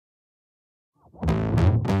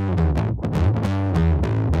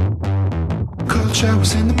Cold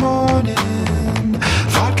showers in the morning,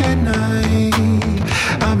 vodka at night.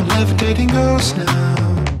 I'm a levitating ghost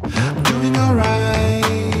now, I'm doing alright.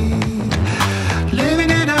 Living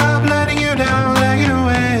it up, letting you down, lagging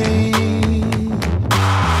away.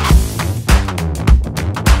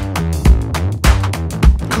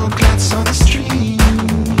 Cold glass on the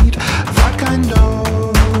street, vodka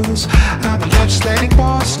indoors. I'm a legislating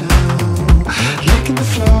boss now, licking the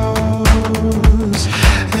floors.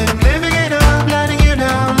 And I'm living it up, letting you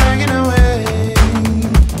down, lagging away.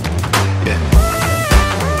 Yeah.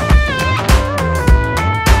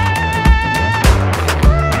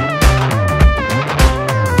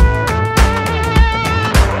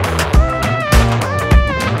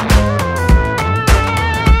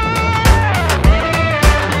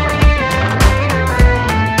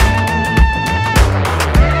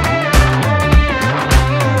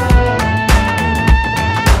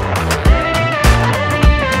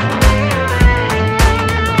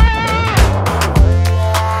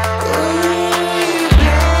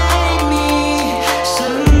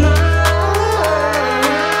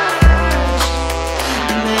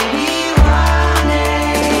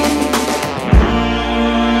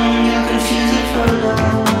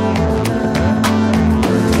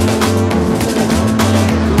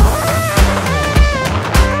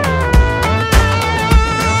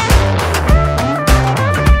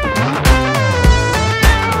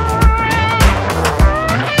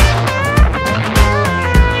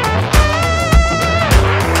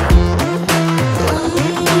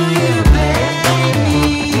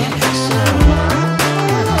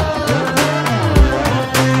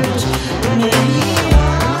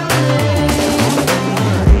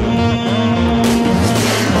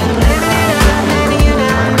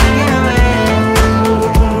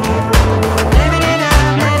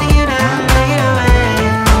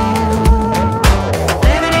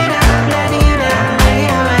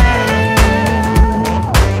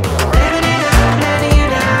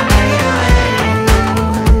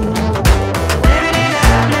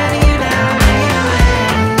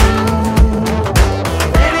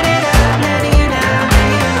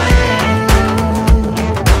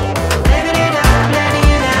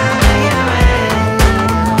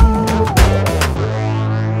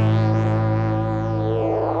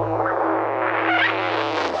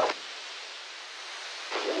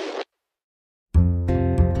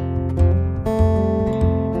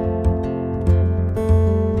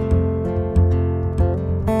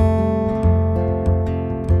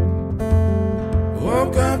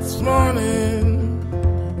 Woke up this morning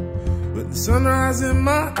with the sunrise in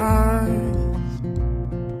my eyes,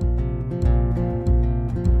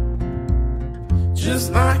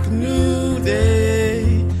 just like a new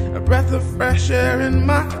day, a breath of fresh air in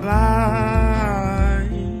my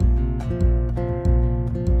life.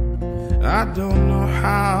 I don't know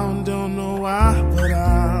how, don't know why, but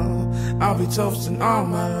I'll be toasting all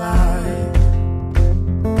my life.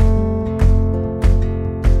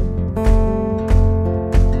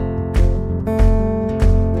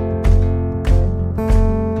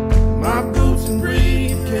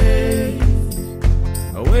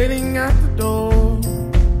 Waiting at the door,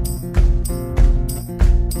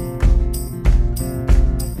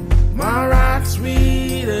 my ride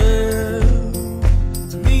sweeter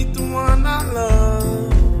to meet the one I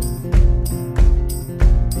love.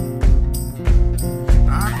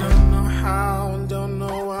 I don't know how and don't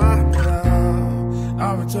know why, but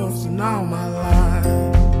I'll be toasting all my life.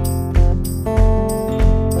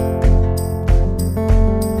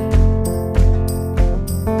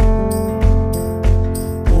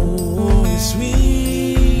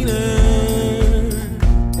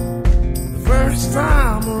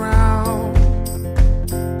 Time around,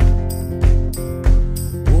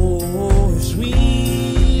 oh, it's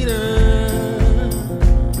sweeter,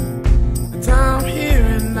 the time here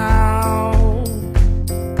and now,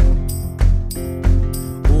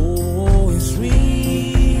 oh, it's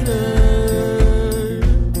sweeter,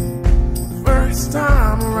 the first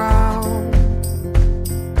time around,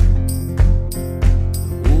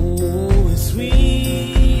 oh, it's sweeter,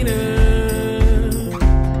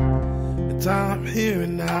 time here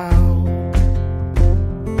and now.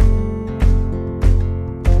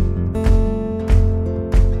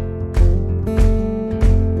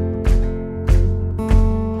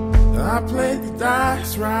 I played the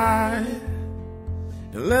dice right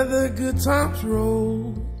and let the good times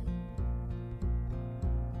roll.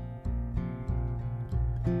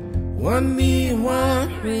 One knee and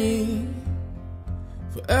one ring,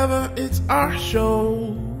 forever it's our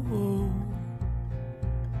show.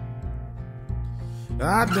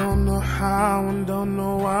 I don't know how and don't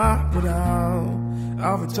know why, but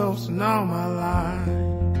I'll be toasting all my life.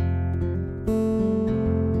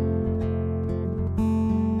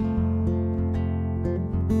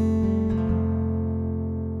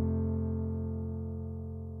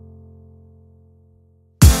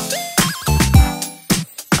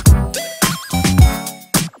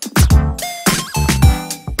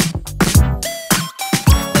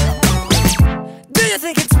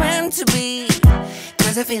 To be,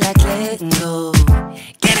 cause I feel like letting go.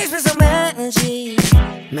 Can't express some energy,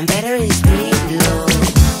 my battery's pretty low.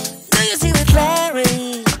 Do you see with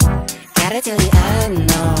clarity? Gotta tell you I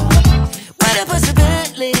know what a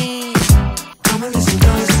possibility. Come on, listen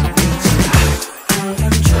close. I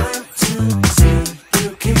am trying to see. You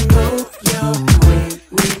can go your way,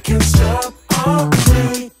 we can stop all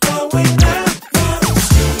day, but we never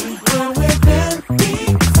see where we've been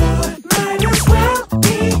before. Might as well be.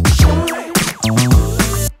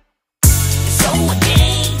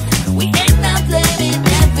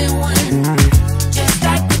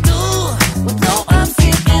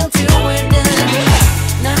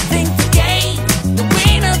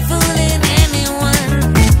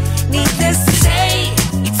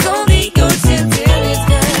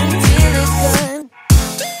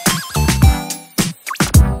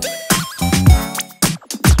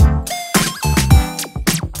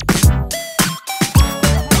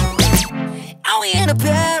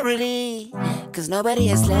 Cause nobody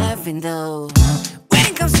is laughing though. When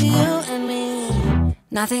it comes to you and me,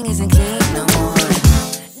 nothing isn't clean no more.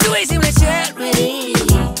 Do I seem like charity?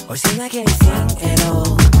 Or seem like anything at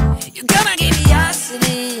all? You got my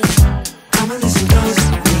curiosity. Come and listen close.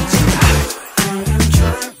 I am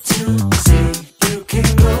trying to say you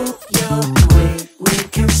can go your way. We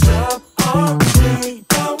can stop all day,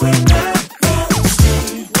 but we never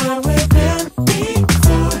stay where we've been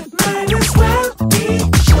before. Might as well be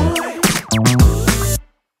sure.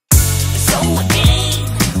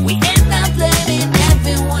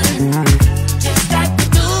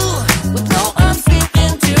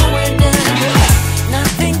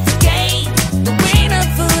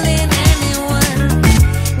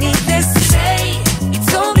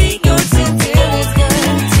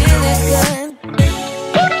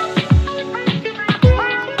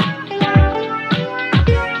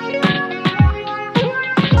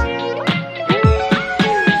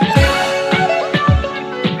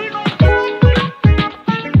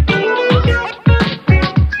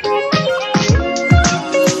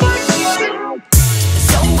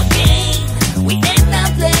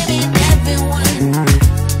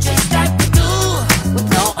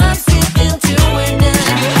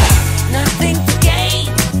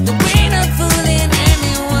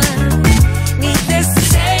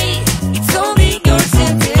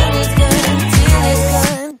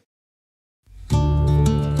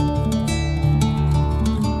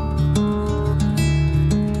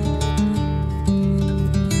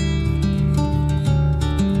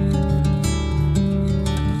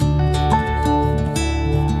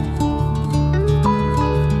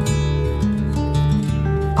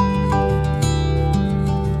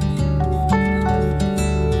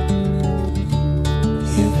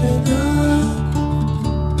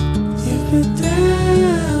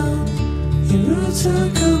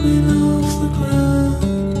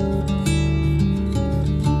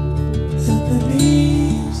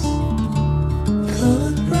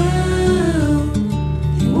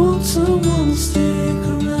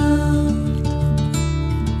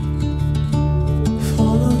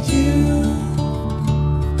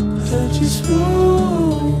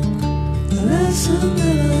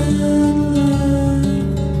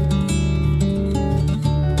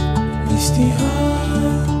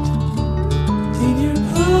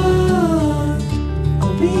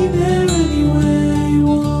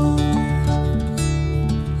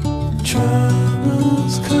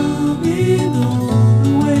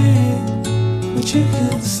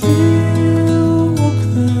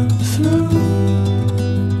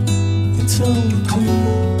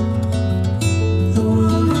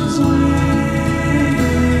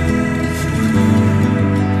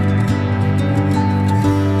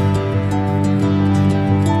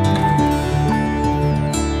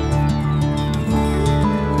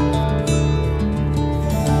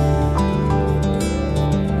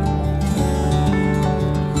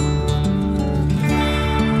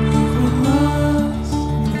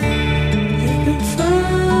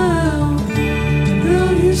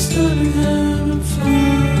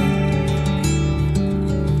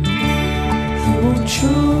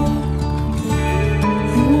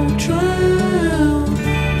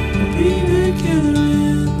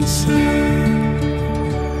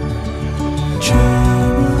 Try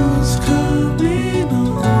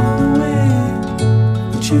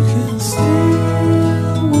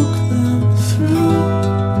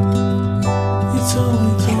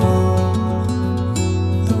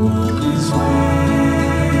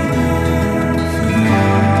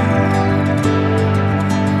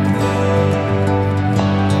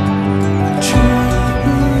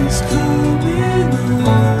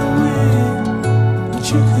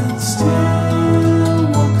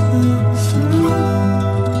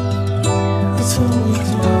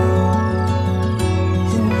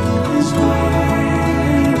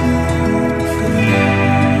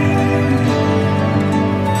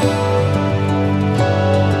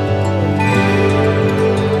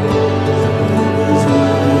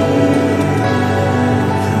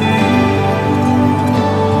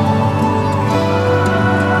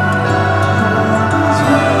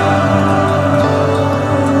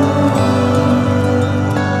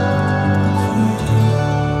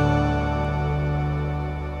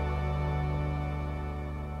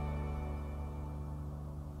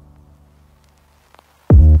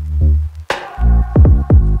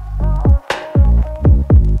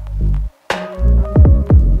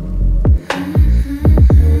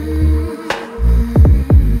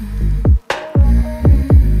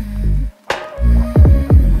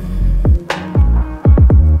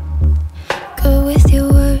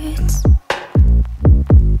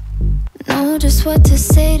to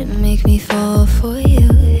say to make me fall for you?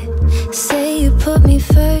 Say you put me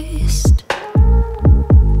first.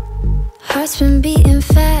 Heart's been beating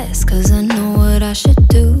fast, cause I know what I should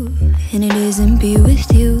do, and it isn't be with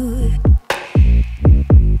you.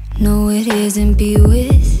 No, it isn't be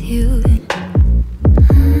with you.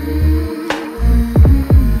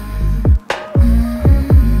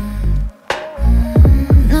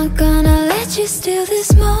 Not gonna let you steal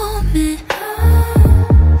this moment,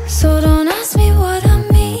 so don't ask me what I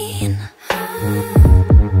mean.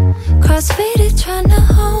 Cross-faded trying to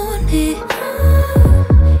hone it.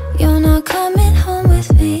 You're not coming home with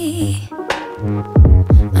me.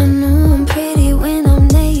 I know I'm pretty when I'm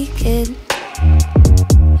naked.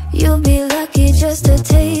 You'll be lucky just to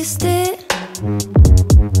taste it.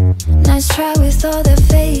 Nice try with all the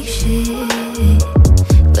fake shit,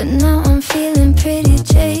 but now I'm feeling pretty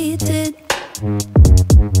jaded.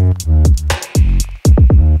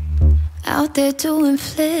 Out there doing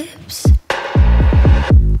flips,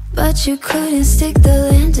 but you couldn't stick the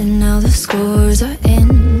landing. Now the scores are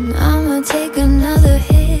in. I'ma take another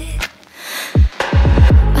hit.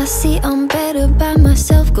 I see I'm better by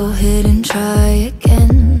myself. Go ahead and try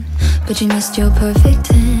again, but you missed your perfect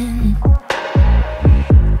 10.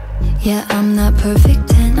 Yeah, I'm not perfect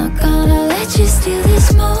 10. Not gonna let you steal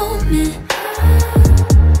this moment,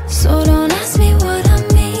 so don't ask me what I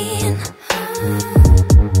mean.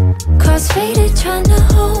 Cross-faded trying to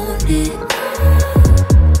hold it.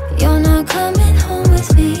 You're not coming home with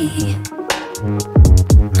me.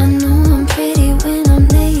 I know I'm pretty when I'm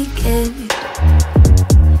naked.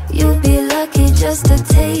 You'll be lucky just to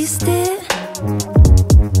taste it.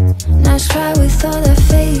 Nice try with all the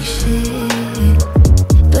fake shit,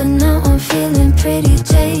 but now I'm feeling pretty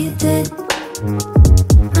jaded.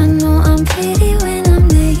 I know I'm pretty when I'm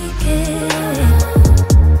naked.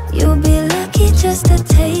 You'll be lucky just to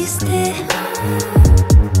taste it.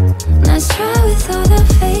 Nice try with all the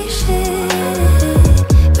fake shit,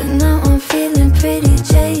 but now I'm feeling pretty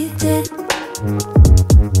jaded.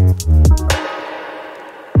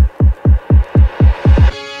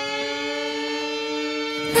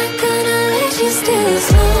 Not gonna let you steal this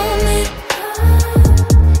moment,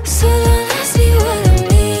 so don't ask me what I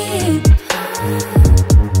mean.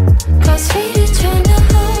 Cross-faded trying to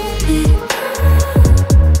hold me.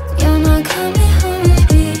 You're not coming home with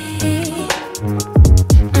me.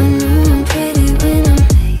 I know I'm pretty when I'm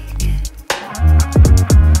naked.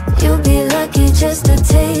 You'll be lucky just to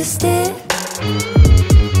taste it.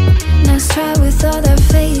 Nice try with all that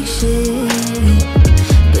fake shit,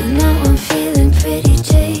 but now I'm feeling pretty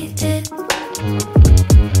jaded.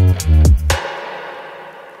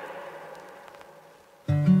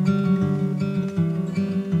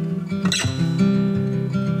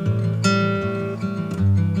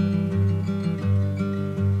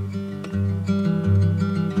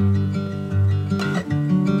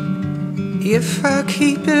 If I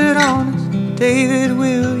keep it honest, David,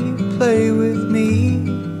 will you play with me?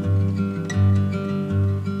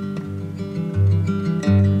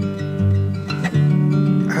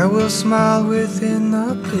 I will smile within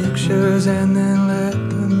the pictures and then let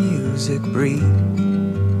the music breathe.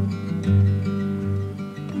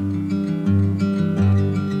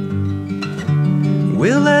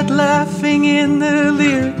 We'll let laughing in the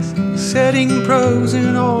lyrics, setting prose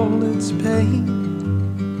in all its pain.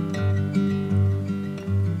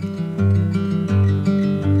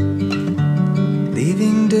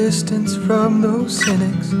 Leaving distance from those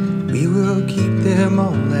cynics, we will keep them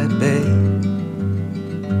all at bay.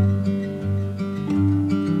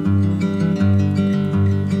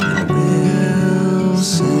 We'll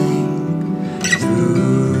sing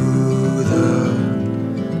through the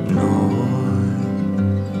noise.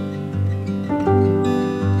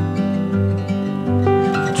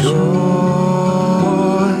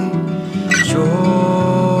 Joy,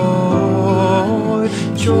 joy,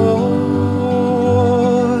 joy.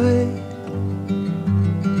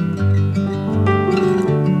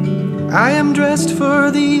 I am dressed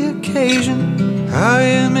for the occasion. I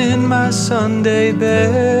am in my Sunday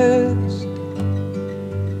best.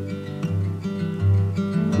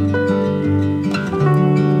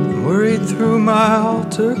 Worried through my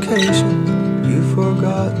altercation, you've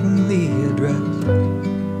forgotten the address.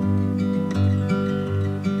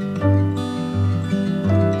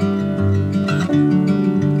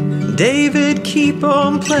 David, keep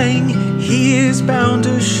on playing. He is bound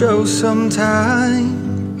to show sometime.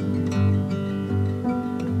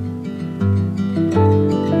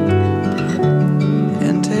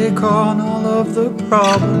 And take on all of the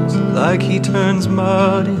problems like he turns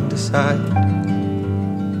mud into sight.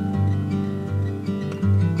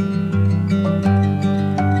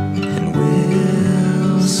 And we'll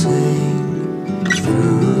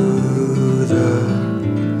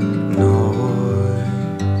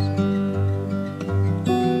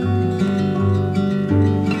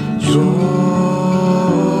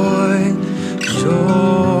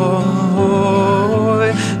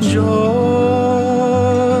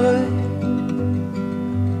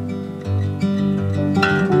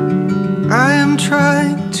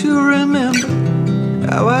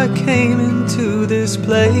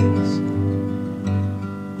place.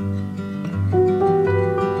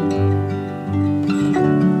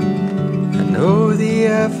 I know the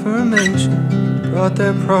affirmation brought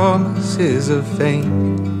their promises of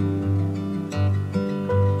fame.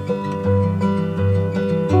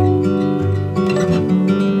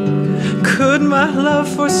 Could my love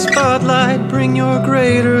for spotlight bring your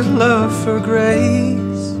greater love for grace?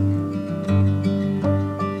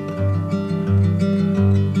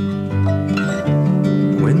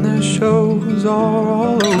 When the shows are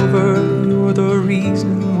all over, you're the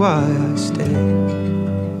reason why I stay.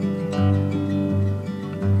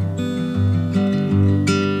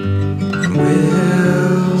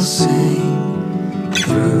 We'll sing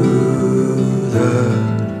through the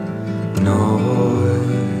noise.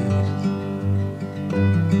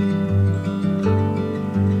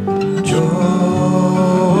 Joy,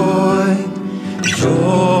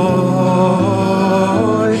 joy,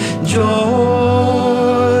 joy.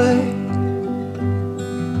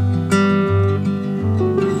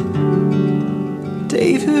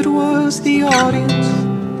 David was the audience,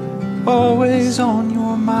 always on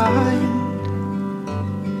your mind.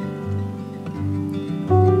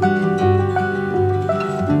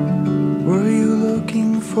 Were you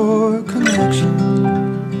looking for a connection?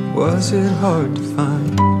 Was it hard to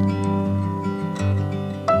find?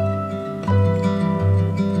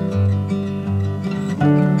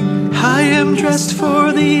 I am dressed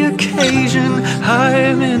for the occasion, I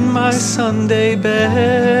am in my Sunday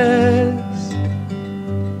best.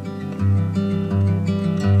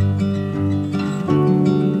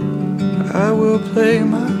 I will play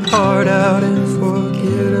my heart out and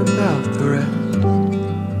forget about the rest.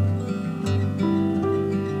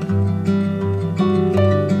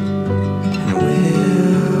 And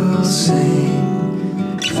we'll sing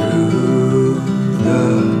through the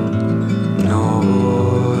noise.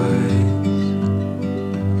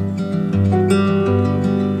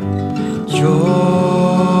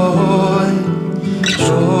 Joy,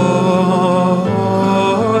 joy,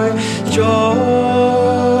 joy.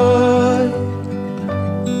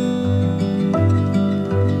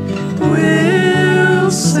 We'll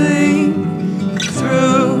sing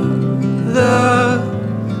through the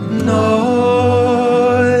noise.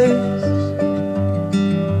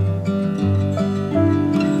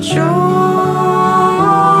 Joy,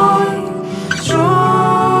 joy,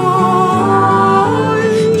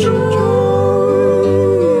 joy.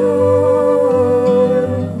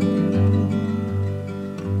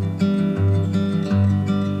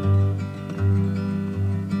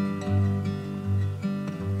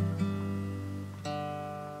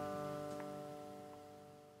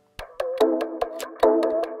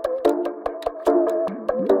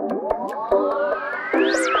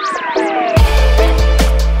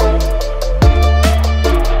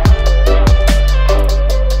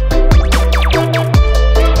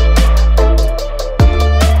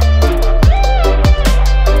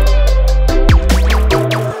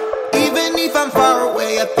 Even if I'm far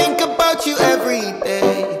away, I think about you every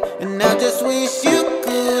day. And I just wish you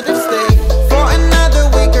could have stayed for another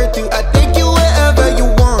week or two. I'd take you wherever you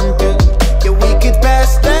want to. Yeah, we could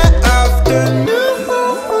pass that afternoon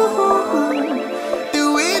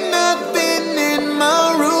doing nothing in my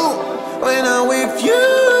room when I'm with you.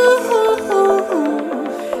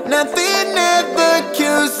 Nothing ever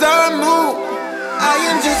kills our mood. I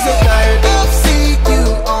am just so tired of seeing you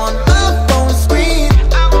on my phone screen.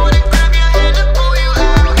 I wanna grab your hand and pull you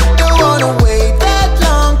out. Don't wanna wait that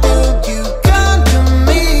long till you come to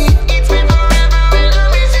me. It's been forever and I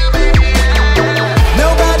miss you, baby.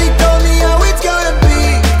 Nobody told me how it's gonna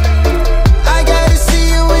be. I gotta see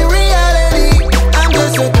you in reality. I'm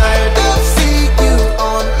just so tired of seeing you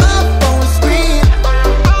on my phone screen.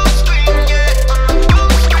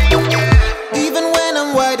 Even when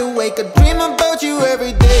I'm wide awake, I dream about you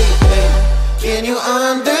every day. Can you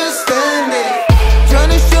understand it? Trying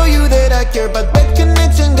to show you that I care, but that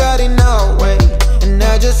connection got in our way. And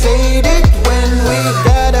I just hate it when we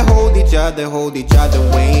gotta hold each other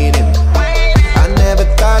waiting. I never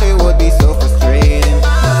thought it would be so frustrating.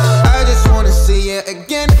 I just wanna see you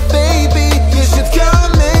again, baby. You should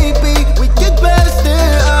come, maybe we could pass the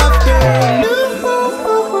afternoon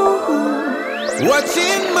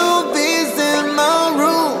watching movies in my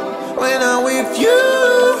room when I'm with you.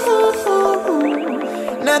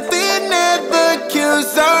 Nothing ever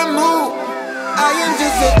kills our mood. I am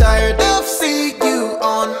just so tired of seeing you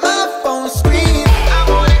on my phone screen. I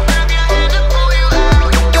wanna grab your hand and pull you out.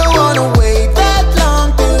 Don't wanna wait that long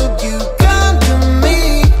till you come to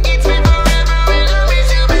me. It's been forever and I miss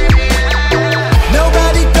you, baby.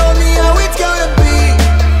 Nobody told me how it's gonna be.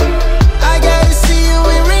 I gotta see you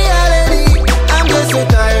in reality. I'm just so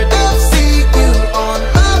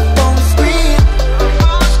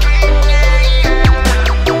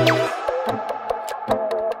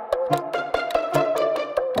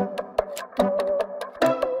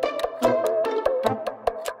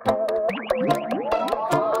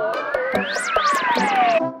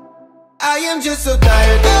I am just so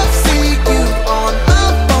tired of seeing you on my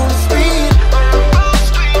phone screen.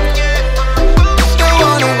 Don't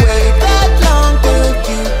wanna wait that long till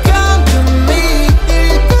you come to me.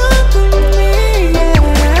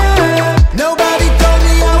 Nobody told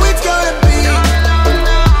me how it's gonna be.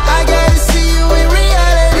 I gotta see you in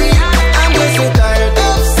reality. I'm just so tired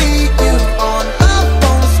of seeing you on my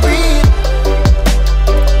phone screen.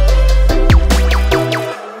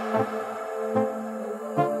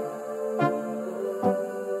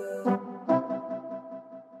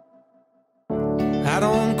 I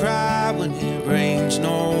don't cry when it rains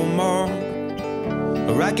no more,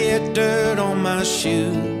 or I get dirt on my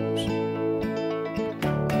shoes.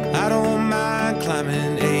 I don't mind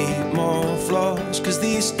climbing 8 more floors, 'cause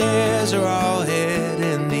these stairs are all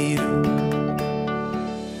heading to you.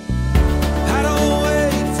 I don't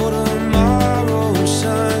wait for tomorrow's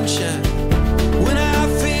sunshine when I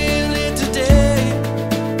feel it today.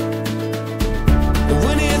 But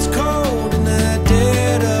when it's cold in the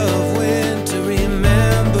dead of winter,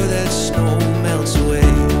 remember that snow melts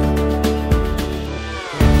away.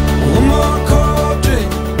 One more cold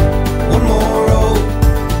drink, one more roll,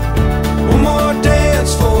 one more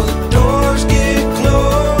dance before the doors get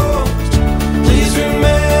closed. Please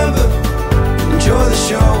remember, enjoy the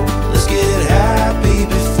show. Let's get happy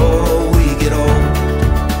before we get old.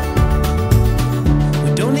 We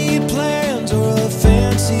don't need plans or a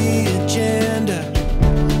fancy agenda.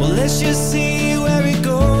 Well, let's just see where it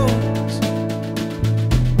goes.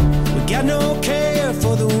 We got no care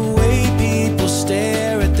for the way people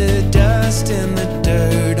stare at the dust and the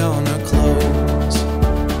dirt on our clothes.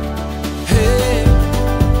 Hey,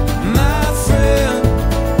 my friend,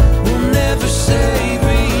 we'll never say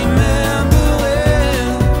remember when,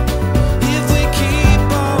 if we keep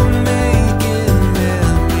on making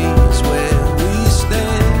memories where we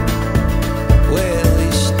stand, where we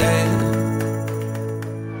stand.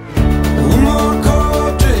 One more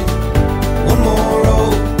cold drink, one more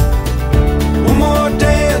roll, one more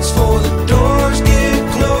dance before the doors get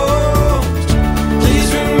closed. Please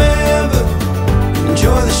remember,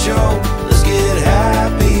 enjoy the show. Let's get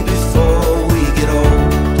happy before we get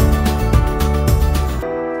old.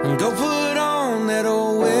 And go put on that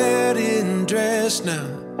old wedding dress now.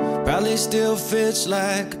 Probably still fits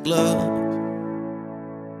like a glove.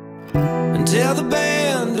 And tell the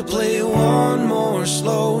band to play one more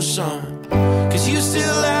slow song, 'cause you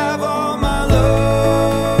still have all my love.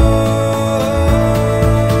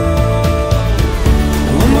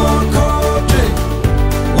 One more cold drink,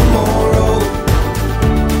 one more roll,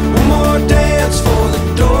 one more dance before the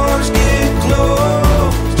doors get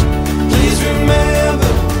closed. Please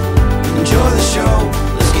remember, enjoy the show.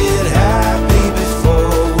 Let's get happy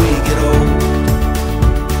before we get old.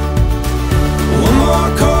 One more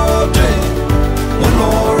cold drink, one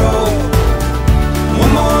more roll,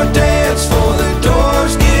 one more dance before the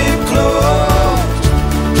doors get closed.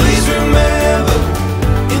 Please remember,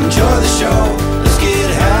 enjoy the show. Let's get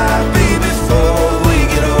happy before we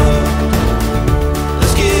get old.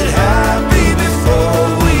 Let's get happy before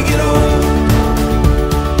we get old.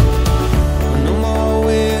 No more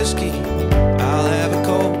whiskey, I'll have a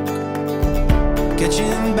Coke.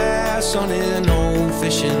 Catching bass on an old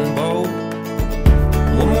fishing boat.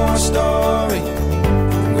 One more story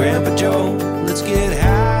from Grandpa Joe. Let's get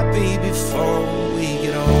happy before we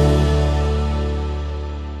get old.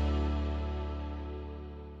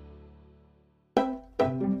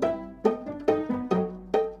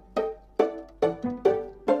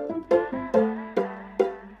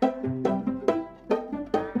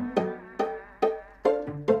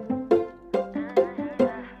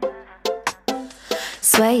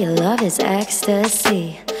 Swear your love is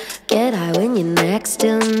ecstasy. Get high when you're next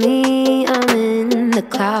to me. I'm in the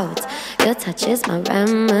clouds. Your touch is my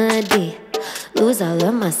remedy. Lose all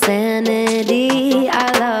of my sanity. I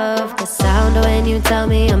love the sound when you tell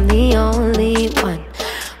me I'm the only one.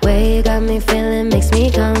 Way you got me feeling makes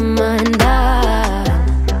me come undone.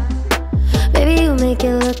 Baby, you make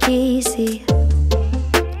it look easy.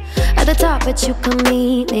 At the top, but you come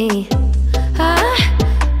meet me.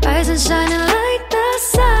 Rise and shining like the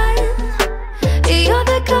sun. You're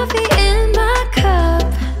the coffee in my cup.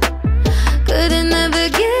 Couldn't never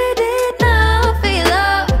get enough of your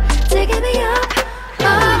love, taking me up.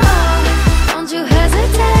 Don't you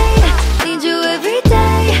hesitate. Need you every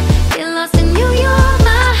day. Get lost in you, you're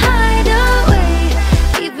my hideaway.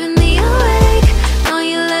 Keeping me awake. Know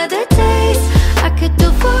you love the taste. I could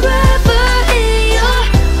do forever in your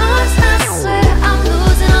arms. I swear I'm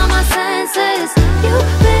losing all my senses. You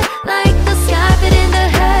fit like the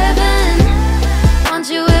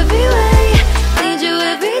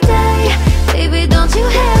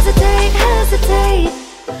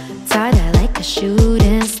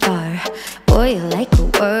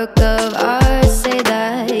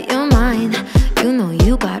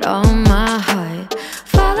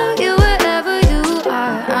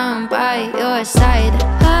our side.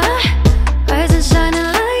 Rise and shining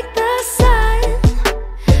like the sun.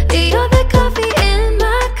 You're the coffee in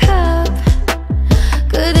my cup.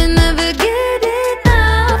 Couldn't ever get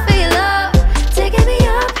enough of your love, taking me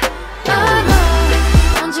up.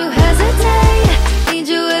 Don't you hesitate, need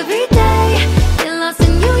you every day. Get lost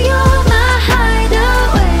in you, you're my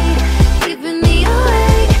hideaway, keeping me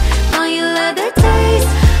awake. Know you love the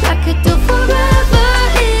taste, I could do forever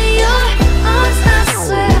in your arms. I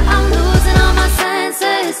swear I'm losing all my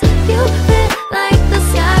senses. You fit like the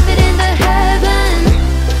sky fit into heaven.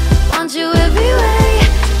 Want you every way,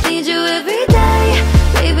 need you every day.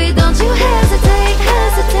 Baby, don't you hesitate,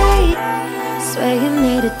 hesitate. Swear you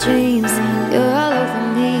made of dreams, you're all over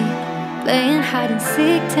me. Playing hide and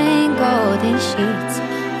seek, tangled in sheets.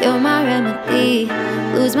 You're my remedy,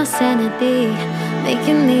 lose my sanity,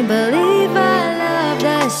 making me believe I love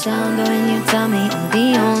the sound when you tell me I'm the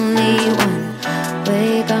only one.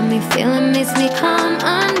 Way got me feeling, makes me come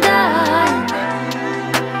undone.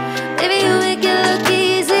 Baby, you make it look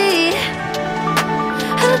easy.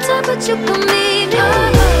 Held tight, but you put me in.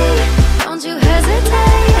 Don't you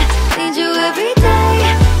hesitate, need you every day.